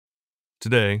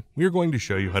Today, we are going to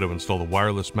show you how to install the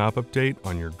wireless map update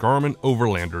on your Garmin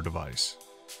Overlander device.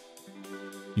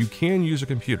 You can use a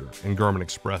computer in Garmin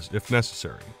Express if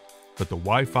necessary, but the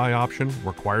Wi-Fi option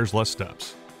requires less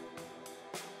steps.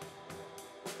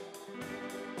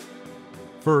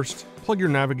 First, plug your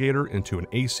navigator into an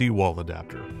AC wall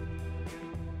adapter.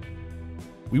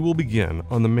 We will begin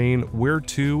on the main Where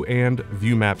To and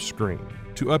View Map screen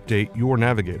to update your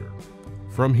navigator.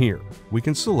 From here, we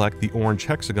can select the orange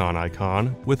hexagon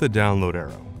icon with a download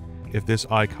arrow. If this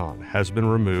icon has been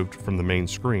removed from the main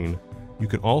screen, you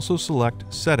can also select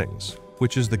Settings,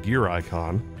 which is the gear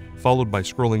icon, followed by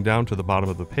scrolling down to the bottom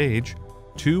of the page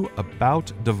to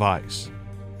About Device,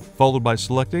 followed by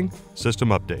selecting System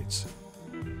Updates.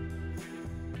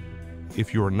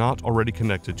 If you are not already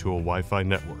connected to a Wi-Fi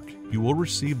network, you will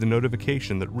receive the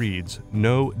notification that reads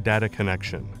No Data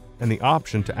Connection and the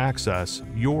option to access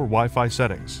your Wi-Fi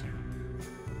settings.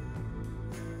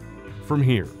 From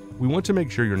here, we want to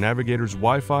make sure your navigator's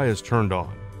Wi-Fi is turned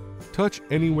on. Touch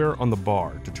anywhere on the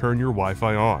bar to turn your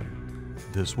Wi-Fi on.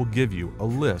 This will give you a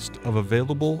list of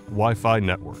available Wi-Fi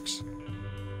networks.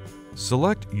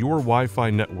 Select your Wi-Fi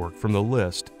network from the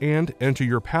list and enter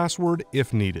your password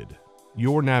if needed.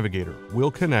 Your navigator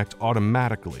will connect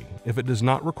automatically if it does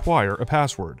not require a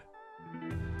password.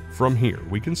 From here,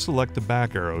 we can select the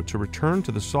back arrow to return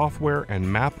to the software and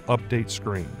map update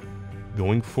screen.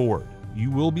 Going forward, you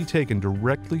will be taken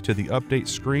directly to the update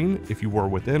screen if you are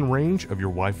within range of your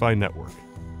Wi-Fi network.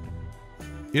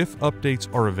 If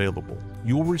updates are available,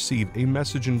 you will receive a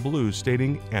message in blue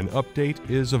stating an update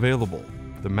is available.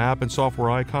 The map and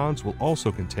software icons will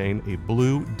also contain a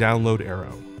blue download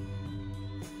arrow.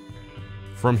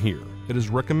 From here, it is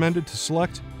recommended to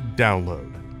select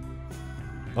Download.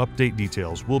 Update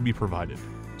details will be provided.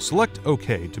 Select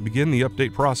OK to begin the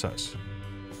update process.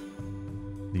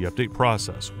 The update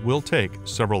process will take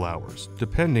several hours,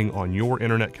 depending on your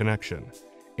internet connection,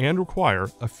 and require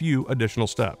a few additional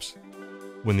steps.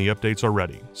 When the updates are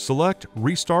ready, select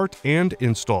Restart and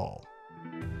Install.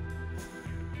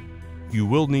 You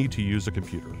will need to use a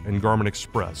computer and Garmin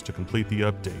Express to complete the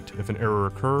update if an error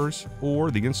occurs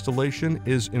or the installation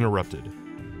is interrupted.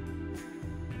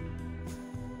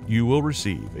 You will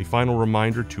receive a final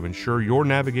reminder to ensure your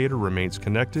navigator remains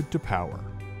connected to power.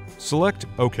 Select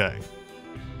OK.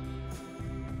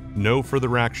 No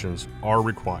further actions are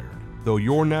required, though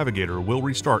your navigator will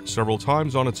restart several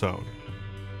times on its own.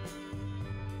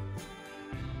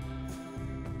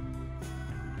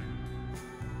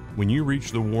 When you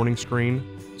reach the warning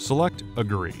screen, select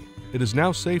Agree. It is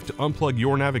now safe to unplug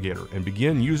your navigator and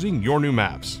begin using your new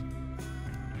maps.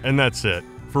 And that's it.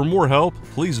 For more help,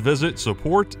 please visit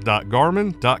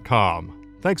support.garmin.com.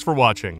 Thanks for watching.